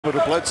To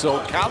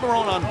Bledsoe,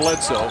 Calderon on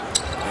Bledsoe,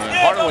 and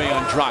Hardaway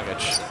on Dragic.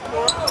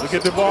 Look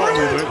at the ball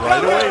movement right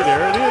away.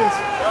 There it is.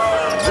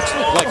 Looks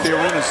like they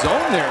were in a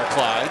zone there,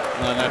 Clyde,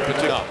 on that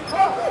particular.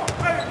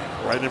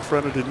 Right in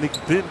front of the Knicks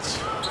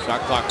bench. Shot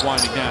clock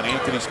winding down.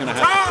 Anthony's going to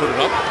have to put it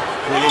up.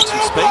 Creates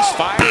some space,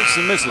 fires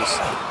and misses.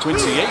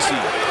 Quincy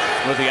Acey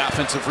with the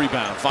offensive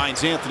rebound.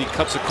 Finds Anthony,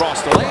 cuts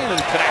across the lane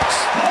and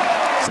connects.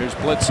 Here's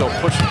Bledsoe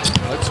pushing.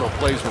 Bledsoe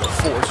plays with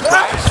force.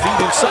 Drives,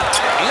 feet inside.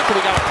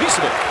 Anthony got a piece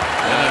of it.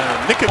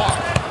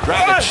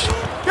 Dragic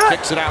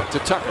kicks it out to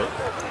Tucker.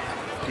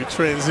 Good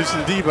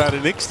transition D by the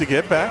Knicks to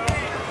get back.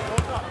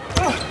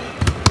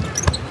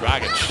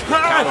 Dragic,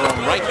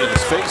 Calderon right in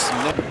his face.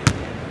 And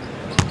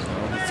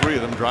the three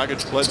of them,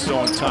 Dragic,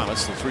 Bledsoe, and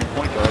Thomas, the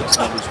three-point guards,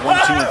 numbers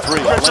 1, 2, and 3.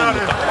 Len with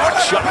the hard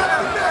shot.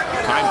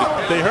 Time to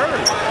they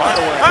hurry.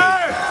 Hardaway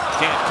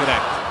can't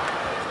connect.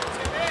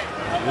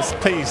 This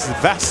pace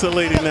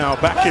vacillating now.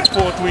 Back and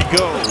forth we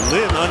go.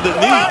 Lynn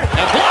underneath.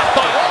 And blocked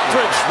by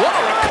Aldridge. What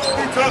a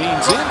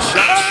leans in,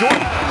 shot short,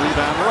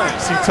 rebound away.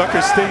 See,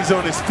 Tucker stays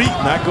on his feet,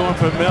 not going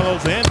for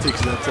Melo's antics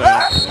that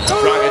time.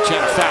 Dragic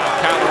and a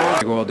foul.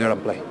 Calderon. Go out there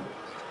and play.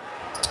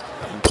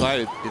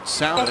 Inside it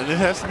sounded. And it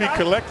has to be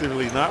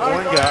collectively, not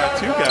one guy,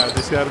 two guys.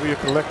 It's got to be a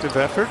collective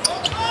effort.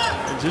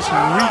 And just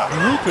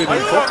regrouping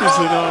and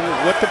focusing on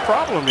what the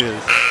problem is.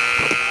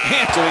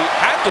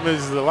 Anthony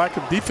is the lack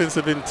of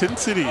defensive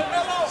intensity,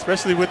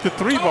 especially with the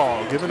three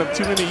ball, giving up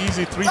too many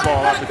easy three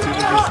ball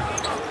opportunities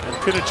and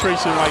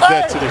penetration like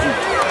that to the hoop.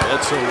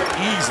 That's so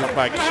easy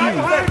by Q.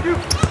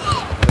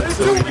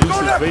 So he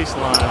loses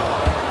baseline.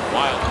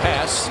 Wild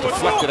pass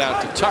deflected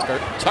out to Tucker.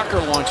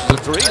 Tucker launches a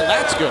three, and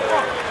that's good.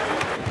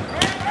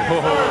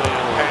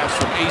 Pass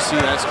from AC,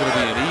 that's going to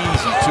be an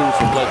easy two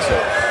for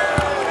Bledsoe.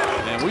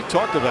 And we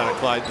talked about it,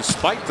 Clyde.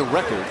 Despite the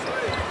record,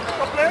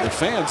 the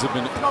fans have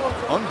been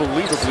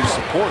unbelievably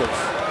supportive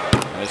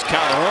as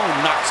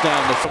Calderon knocks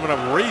down the some of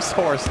them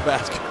racehorse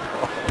basketball.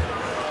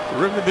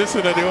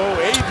 Reminiscent of the old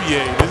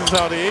ABA. This is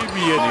how the ABA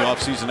in the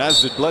offseason,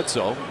 as did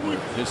Bledsoe,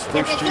 his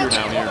first year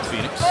down here in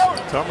Phoenix.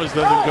 Thomas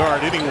doesn't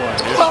guard anyone.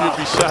 There should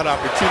be shot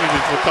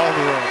opportunities for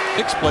Calderon.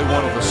 Knicks play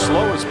one of the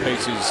slowest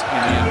paces in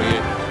the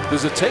NBA.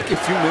 Does it take a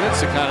few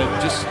minutes to kind of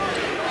just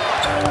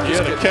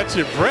to catch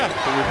your breath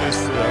with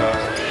this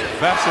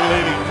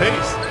vacillating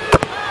pace?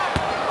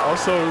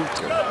 Also,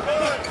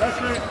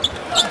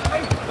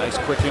 nice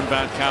quick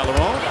inbound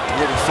Calderon.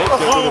 Little fake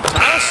there with a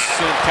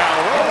pass, and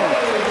Calderon.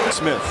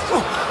 Smith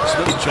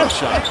jump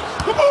shot.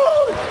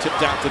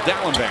 Tipped out to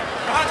Dallenberg.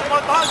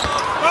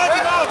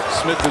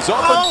 Smith is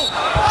open.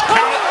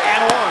 Count it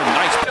and one.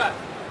 Nice.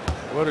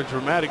 What a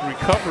dramatic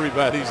recovery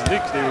by these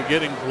Knicks. They were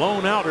getting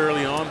blown out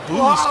early on.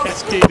 Boos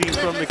cascading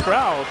from the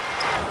crowd.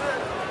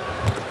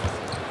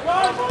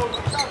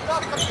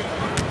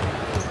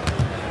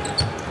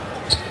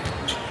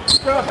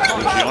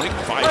 Gianni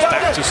fires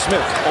back to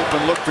Smith.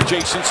 Open look for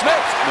Jason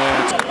Smith.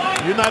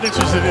 You're not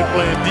interested in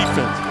playing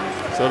defense.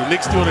 So the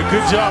Knicks doing a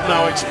good job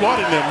now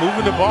exploiting them,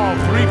 moving the ball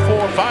 3,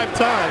 4, 5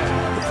 times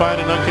to find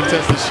an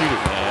uncontested shooter.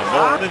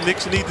 And the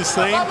Knicks need the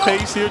same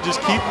pace here.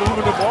 Just keep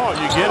moving the ball.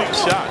 You're getting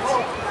shots.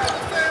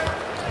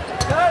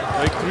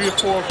 Like 3 or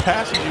 4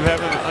 passes, you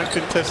have an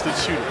uncontested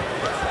shooter.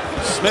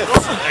 Smith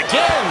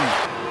again.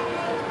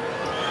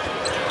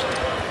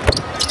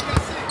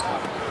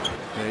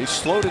 He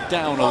slowed it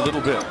down a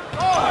little bit.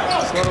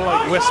 Sort of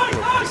like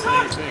Westbrook, the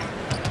same thing.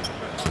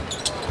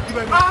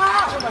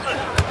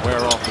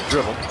 Wear off the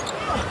dribble.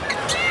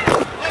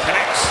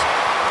 Connects.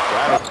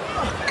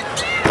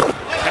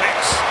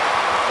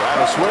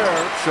 Travis Ware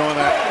showing a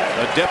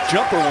depth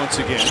jumper once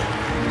again.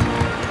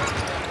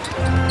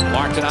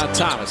 Larkin on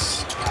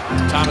Thomas.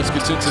 Thomas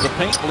gets into the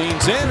paint,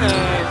 leans in,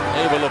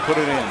 and able to put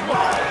it in.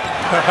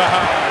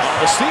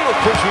 The steal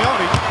for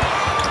Gianni.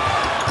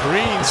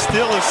 Green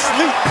still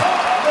asleep.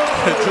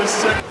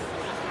 Just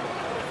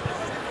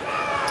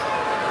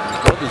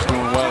Brothers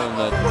doing well in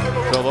that.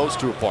 Throw those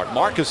two apart.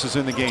 Marcus is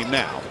in the game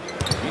now.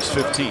 He's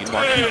 15.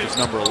 Markieff is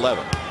number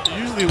 11.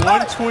 Usually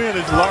one twin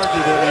is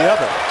larger than the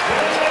other.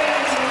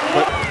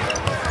 But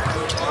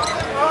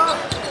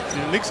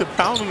the Knicks are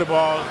pounding the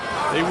ball.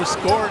 They were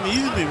scoring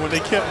easily when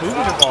they kept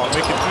moving the ball,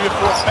 making 3 or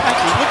 4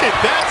 passes. Look at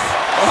that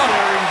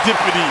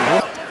serendipity.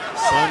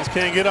 Suns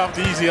can't get off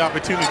the easy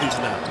opportunities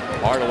now.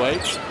 Hardaway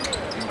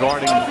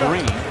guarding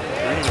Green.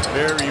 Green,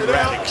 very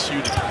erratic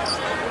shooting.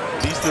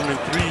 These them in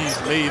threes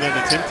made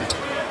unattempted.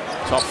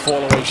 Tough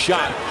fall-away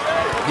shot.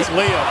 His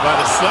layup by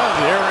the Suns.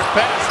 Errant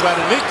pass by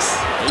the Knicks.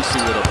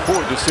 AC with a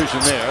poor decision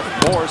there.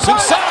 Morris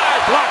inside.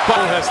 Block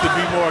ball has to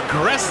be more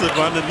aggressive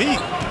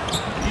underneath.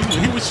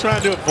 He was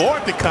trying to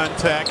avoid the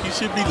contact. He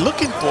should be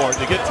looking for it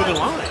to get to the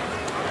line.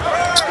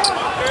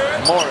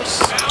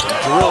 Morris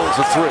drills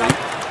a three.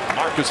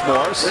 Marcus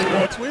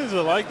Morris. Twins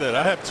are like that.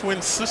 I have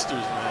twin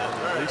sisters,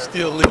 man. They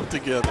still live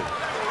together.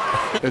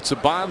 It's a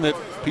bond that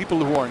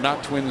people who are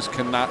not twins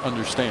cannot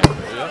understand.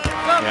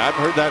 Yeah, I've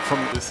heard that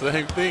from the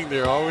same thing.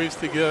 They're always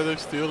together,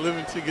 still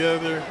living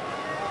together.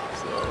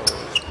 So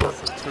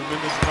it's a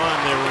tremendous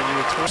bond there when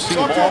you're twins. See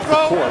them off the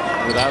court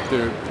without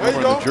their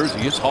number on the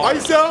jersey. It's hard.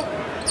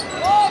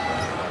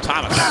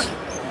 Thomas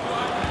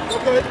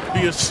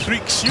Be a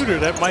streak shooter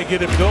that might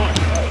get him going.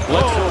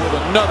 Bledsoe with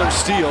another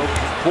steal.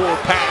 Poor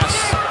pass.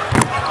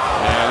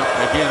 And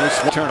again, it's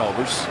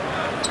turnovers.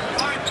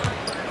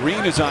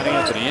 Green is on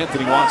Anthony.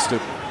 Anthony wants to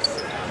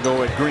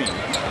go at Green.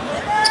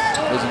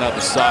 Doesn't have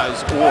the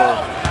size or.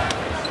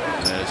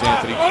 As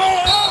Anthony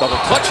double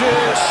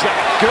clutches. Shot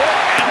good.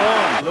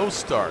 And one. Low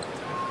start.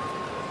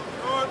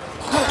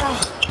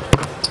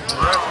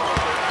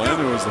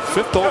 Landon was the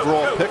 5th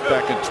overall pick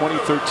back in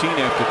 2013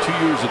 after 2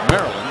 years at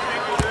Maryland.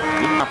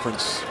 The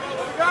conference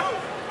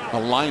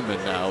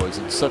alignment now is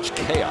in such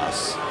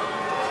chaos.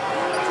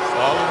 It's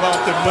all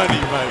about the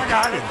money, Mike.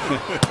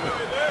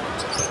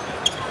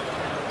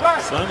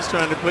 Son's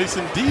trying to play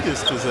some D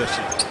this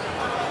possession.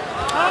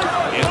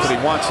 Anthony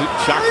wants it.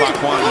 Shot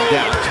clock winding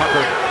down.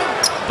 Tucker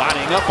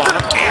bodying up on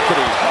him.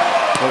 Anthony.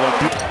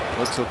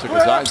 Bledsoe took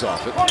his eyes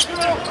off it.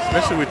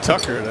 Especially with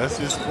Tucker. That's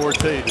his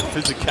forte, the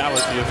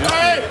physicality of his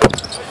game.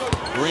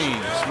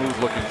 Green, smooth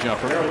looking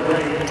jumper.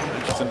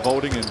 Interested in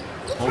voting and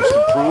most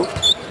improved.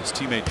 His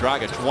teammate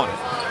Dragic won it.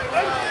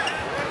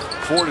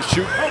 4 to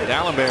shoot.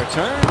 D'Alembert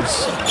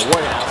turns.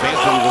 Way off.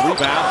 Anthony the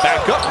rebound.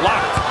 Back up.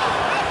 Blocked.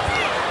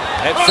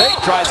 Head fake.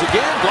 Tries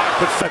again. Blocked.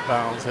 But Fat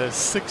Bounds has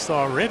 6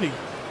 already.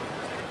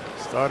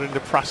 Starting to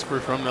prosper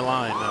from the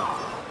line now.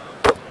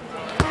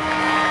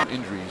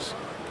 Injuries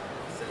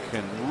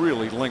can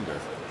really linger.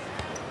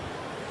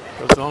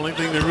 That's the only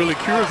thing that really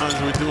cures us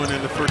we're doing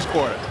in the first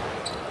quarter.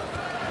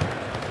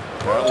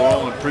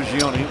 Carlo and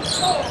Prigioni.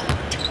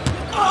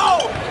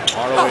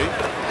 Hardaway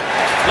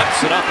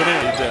flips it up and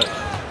in.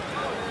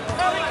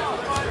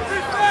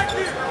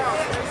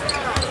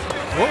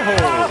 Whoa,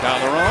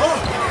 Calderon.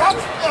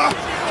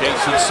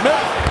 Jason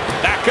Smith.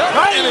 Back up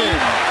and in.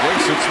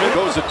 Jason Smith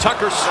goes to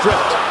Tucker,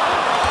 stripped.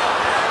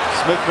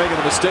 Smith making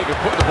the mistake of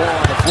putting the ball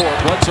on the floor.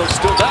 Bledsoe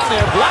still down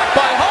there, blocked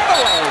by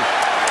Hardaway.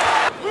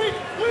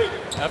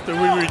 After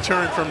we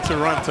return from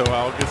Toronto,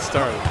 I'll get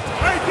started.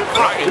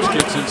 Dragic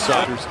gets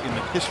insiders in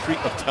the history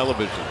of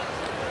television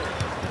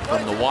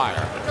from The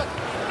Wire.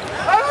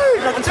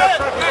 What's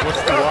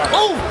the wire?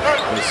 Oh!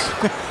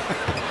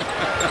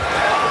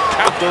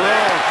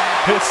 Calderon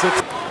hits it.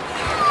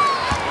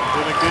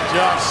 Did a good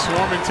job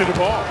swarming to the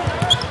ball.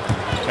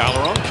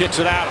 Calderon kicks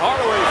it out.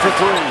 Hardaway for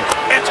 3.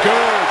 It's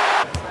good.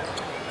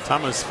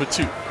 Thomas for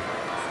 2.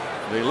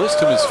 They list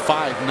him as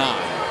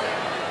 5'9".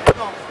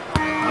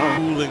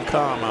 Cool and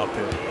calm out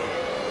there.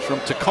 He's from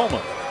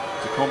Tacoma,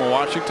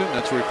 Washington.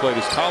 That's where he played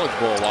his college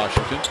ball,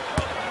 Washington.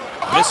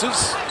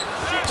 Misses.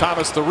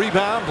 Thomas the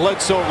rebound.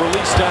 Bledsoe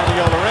released down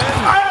the other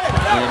end.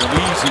 And an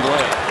easy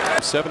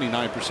layup.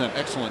 79%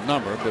 excellent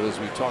number, but as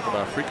we talk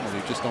about frequently,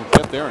 you just don't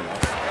get there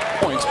enough.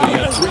 Points, but he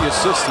had 3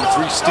 assists and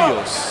 3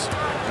 steals.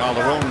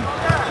 Calderon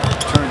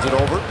turns it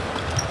over.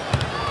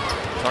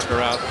 Tucker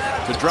out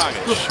to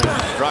Dragic.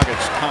 Dragic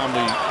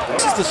calmly.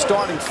 This is the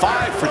starting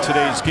 5 for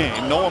today's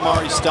game. No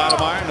Amari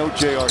Stoudemire, no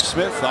J.R.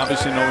 Smith,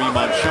 obviously no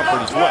Iman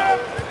Shumpert as well.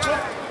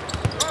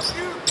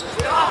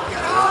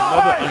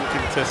 Another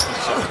uncontested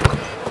shot.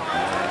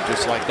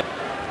 Just like that.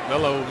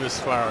 Melo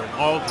misfiring.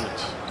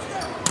 Aldridge.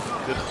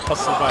 Good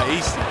hustle by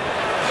AC.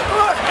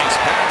 Nice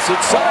pass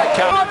inside.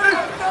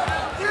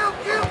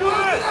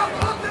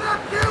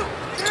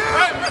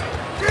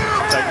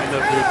 Tightening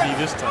up their D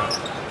this time.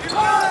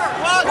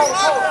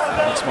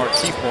 That's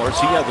Markieff Morris.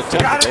 He had the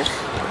technical.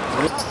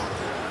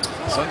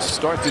 Suns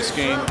start this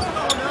game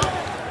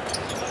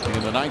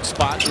in the 9th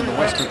spot in the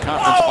Western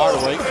Conference.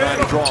 Hardaway trying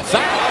to draw a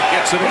foul.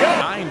 Gets it again.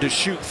 9 to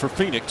shoot for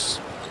Phoenix.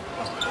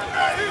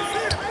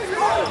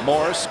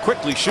 Morris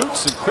quickly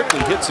shoots and quickly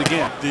hits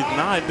again.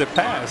 Denied the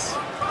pass.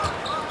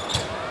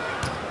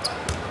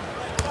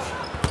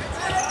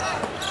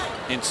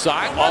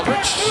 Inside,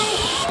 Aldridge.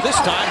 This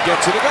time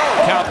gets it to go.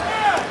 Count.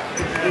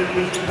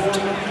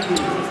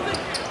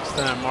 This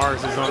time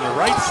Morris is on the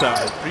right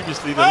side,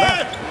 previously the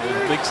left.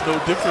 It makes no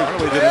difference.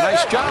 Hardaway did a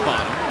nice job on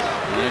him.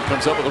 And then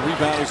comes up with a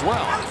rebound as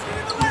well.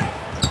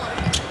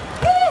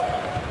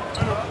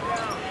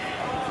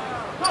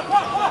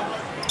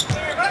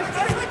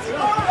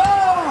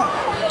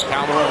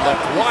 Calderon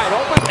left wide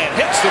open and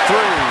hits the 3.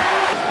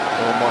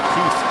 Well,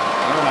 Markieff,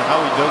 I don't know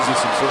how he does this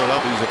in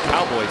Philadelphia. He's a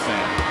Cowboy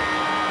fan.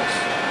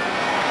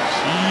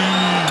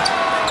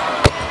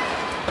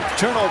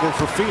 Turnover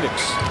for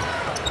Phoenix.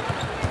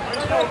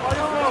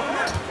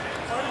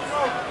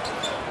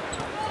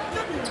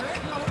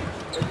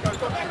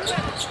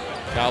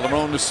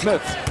 Calderon to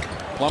Smith.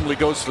 Plumlee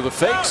goes for the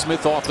fake.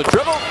 Smith off the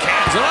dribble.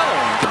 Cans another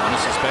one.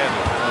 This is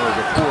badly. Oh,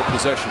 the poor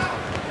possession.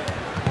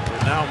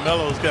 And now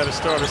Melo's got to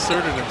start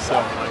asserting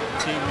himself. Like the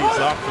team needs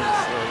offense,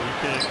 so you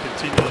can't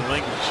continue the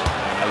language.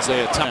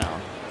 Isaiah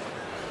Town.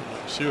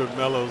 I'm sure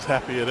Melo's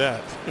happy at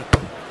that.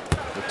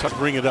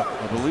 Bring it up.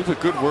 I believe a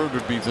good word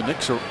would be the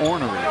Knicks are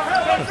ornery.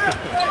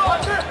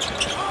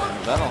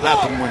 That'll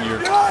happen when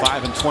you're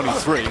 5 and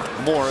 23.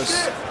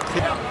 Morris.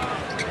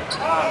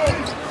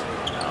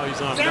 Now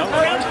he's on Melo.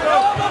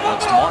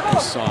 That's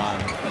Marcus on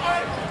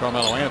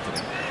Carmelo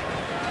Anthony.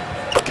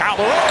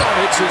 Calderon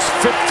hits his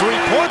 5th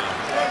 3-point.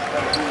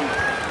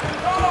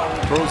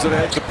 Throws it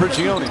ahead to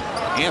Prigioni.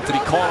 Anthony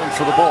calling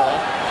for the ball.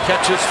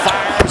 Catches,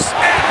 fires,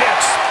 and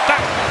hits. Back.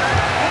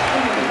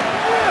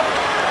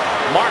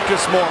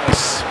 Marcus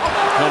Morris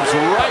comes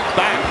right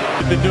back.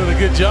 They've been doing a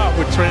good job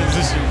with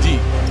transition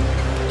deep.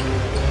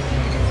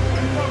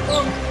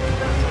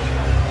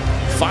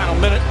 Final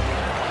minute.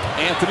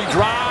 Anthony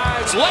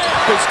drives.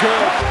 Layup is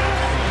good.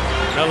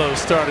 Melo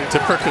starting to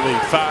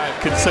percolate 5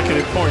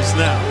 consecutive points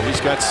now.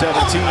 He's got 17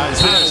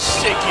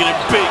 assists. Shaking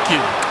and baking.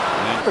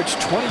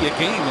 Averaged 20 a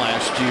game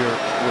last year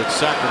with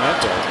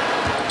Sacramento.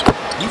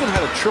 Even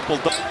had a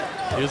triple-double.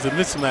 Here's the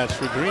mismatch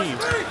for Green.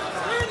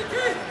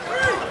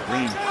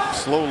 Green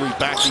slowly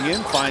backing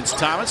in, finds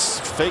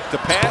Thomas, fake the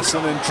pass,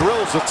 and then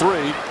drills a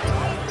three.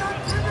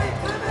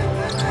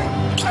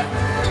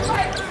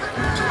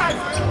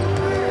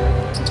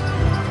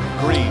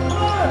 Green.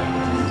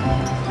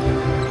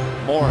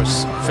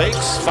 Morris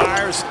fakes,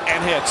 fires,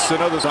 and hits.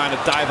 Another trying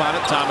to dive on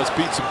it. Thomas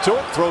beats him to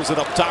it, throws it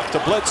up top to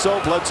Bledsoe.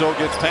 Bledsoe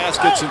gets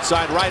past, gets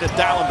inside right at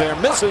D'Alembert,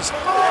 misses,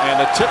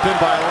 and a tip in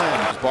by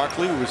Lynn.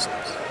 Barkley was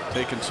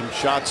taking some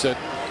shots at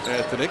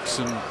the Knicks,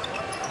 and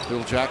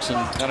Bill Jackson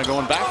kind of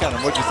going back at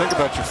him. What'd you think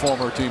about your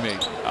former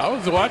teammate? I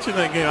was watching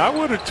that game. I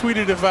would have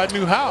tweeted if I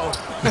knew how.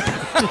 Wait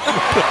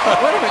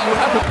a minute,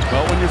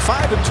 well, when you're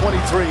 5 and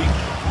 23,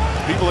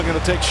 people are going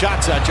to take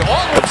shots at you.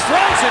 Aldridge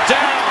throws it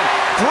down.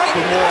 Great.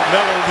 More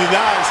Melo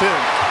denies him.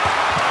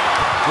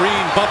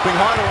 Green bumping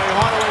Hardaway.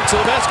 Hardaway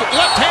to the basket.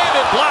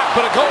 Left-handed block,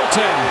 but a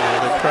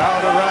goaltend. The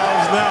crowd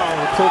aroused now.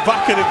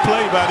 Provocative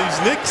play by these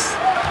Knicks.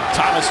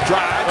 Thomas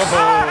drives.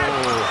 Oh.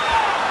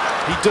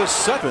 He does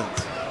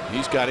 7th.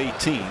 He's got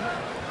 18.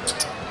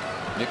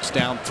 Knicks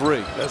down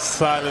 3. Let's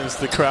silence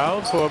the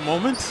crowd for a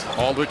moment.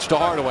 Aldridge to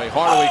Hardaway.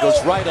 Hardaway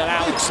goes right at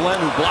Alex Len,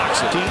 who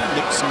blocks it.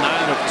 Knicks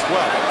 9 of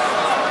 12.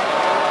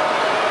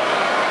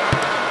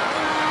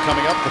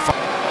 Coming up the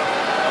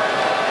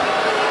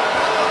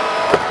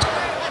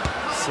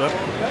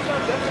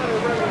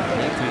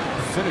Anthony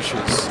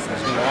finishes.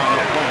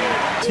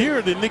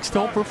 Here the Knicks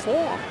don't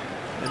perform.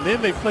 And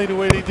then they play the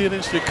way they did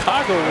in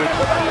Chicago.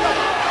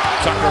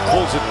 Tucker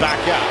pulls it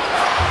back out.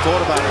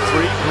 Thought about a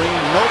three.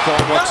 Green, no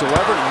thought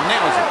whatsoever.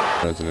 Nails it.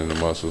 Strengthening the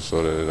muscles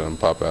so that it doesn't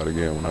pop out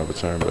again when I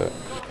return back.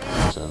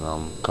 And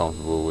I'm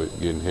comfortable with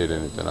getting hit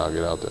in it, then I'll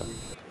get out there.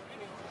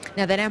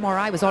 Now that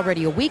MRI was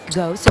already a week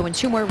ago, so in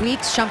 2 more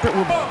weeks, Shumpert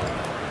will...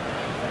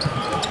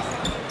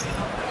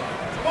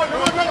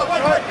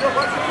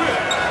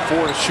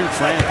 4 to shoot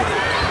for Anthony.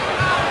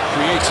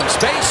 Creates some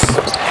space.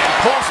 And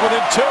pulls within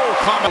 2.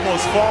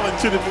 Almost falling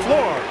to the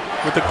floor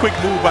with a quick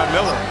move by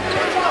Miller.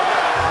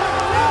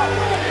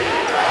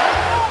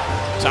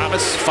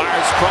 Thomas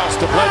fires across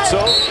to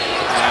Bledsoe.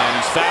 And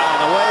he's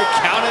fouling away.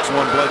 Count it.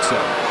 1 Bledsoe.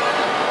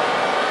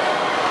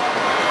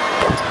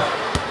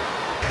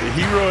 The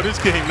hero of this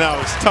game now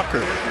is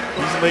Tucker.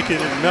 He's making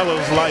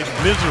Melo's life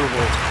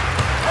miserable.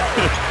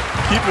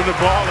 Keeping the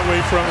ball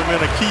away from him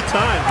in a key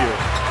time here.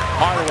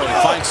 Hardaway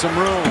finds some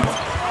room.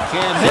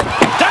 Can't hit.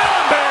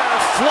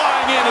 D'Alembert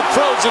flying in and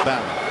throws it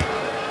back.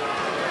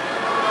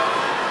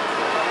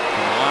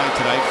 On the line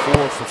tonight,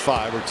 4 for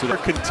 5 or 2.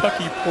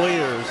 Kentucky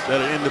players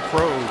that are in the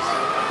pros.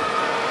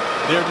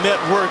 Their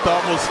net worth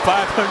almost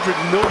 $500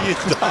 million.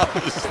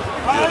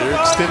 Yeah, they're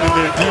extending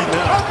their D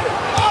now.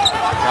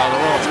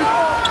 Calderon.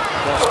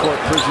 Cross-court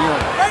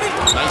Prigioni.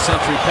 Nice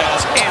entry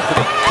pass.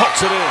 Anthony puts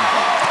it in.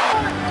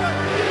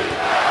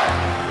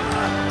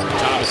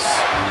 Thomas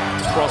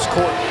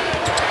cross-court.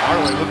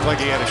 Hardaway looked like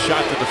he had a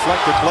shot to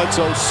deflect it.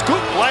 Bledsoe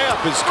scoop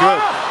layup is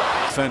good.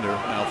 Defender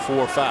now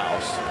 4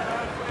 fouls.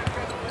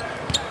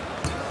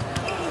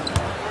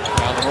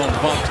 Calderon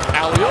bumped.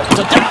 Alley-oop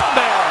to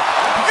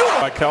D'Alembert.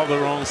 By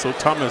Calderon, so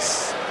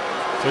Thomas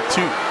for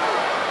 2.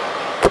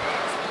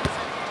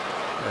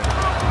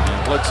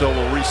 And Bledsoe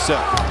will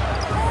reset.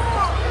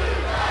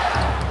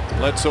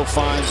 Bledsoe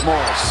finds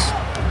Morris.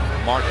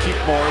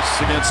 Marquise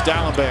Morris against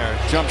D'Alembert.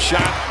 Jump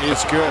shot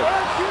is good.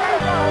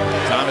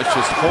 Thomas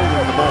just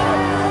holding the ball.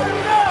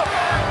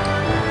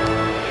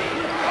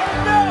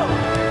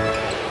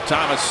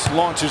 Thomas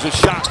launches a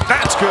shot.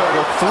 That's good.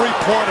 A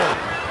 3-pointer.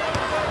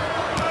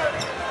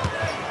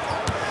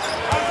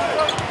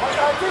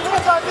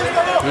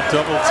 Good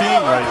double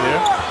team right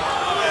there.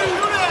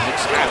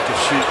 Knicks have to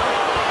shoot.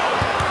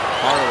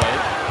 Hardaway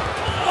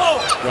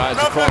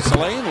drives across the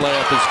lane.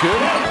 Layup is good.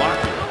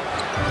 Blocked it.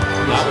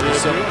 Now with a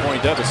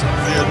 7-point deficit.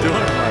 They're doing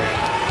it right.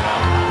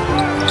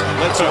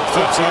 Bledsoe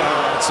flips in.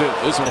 That's it.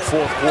 This is the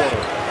 4th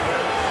quarter.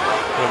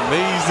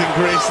 Amazing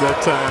grace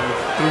that time.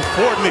 Through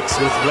 4 Knicks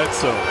was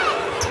Bledsoe.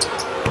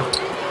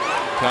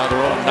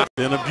 Calderon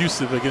Been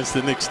abusive against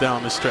the Knicks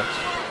down the stretch.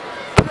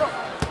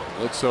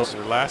 Bledsoe.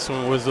 The last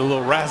one was a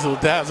little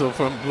razzle-dazzle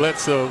from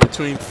Bledsoe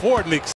between 4 Knicks.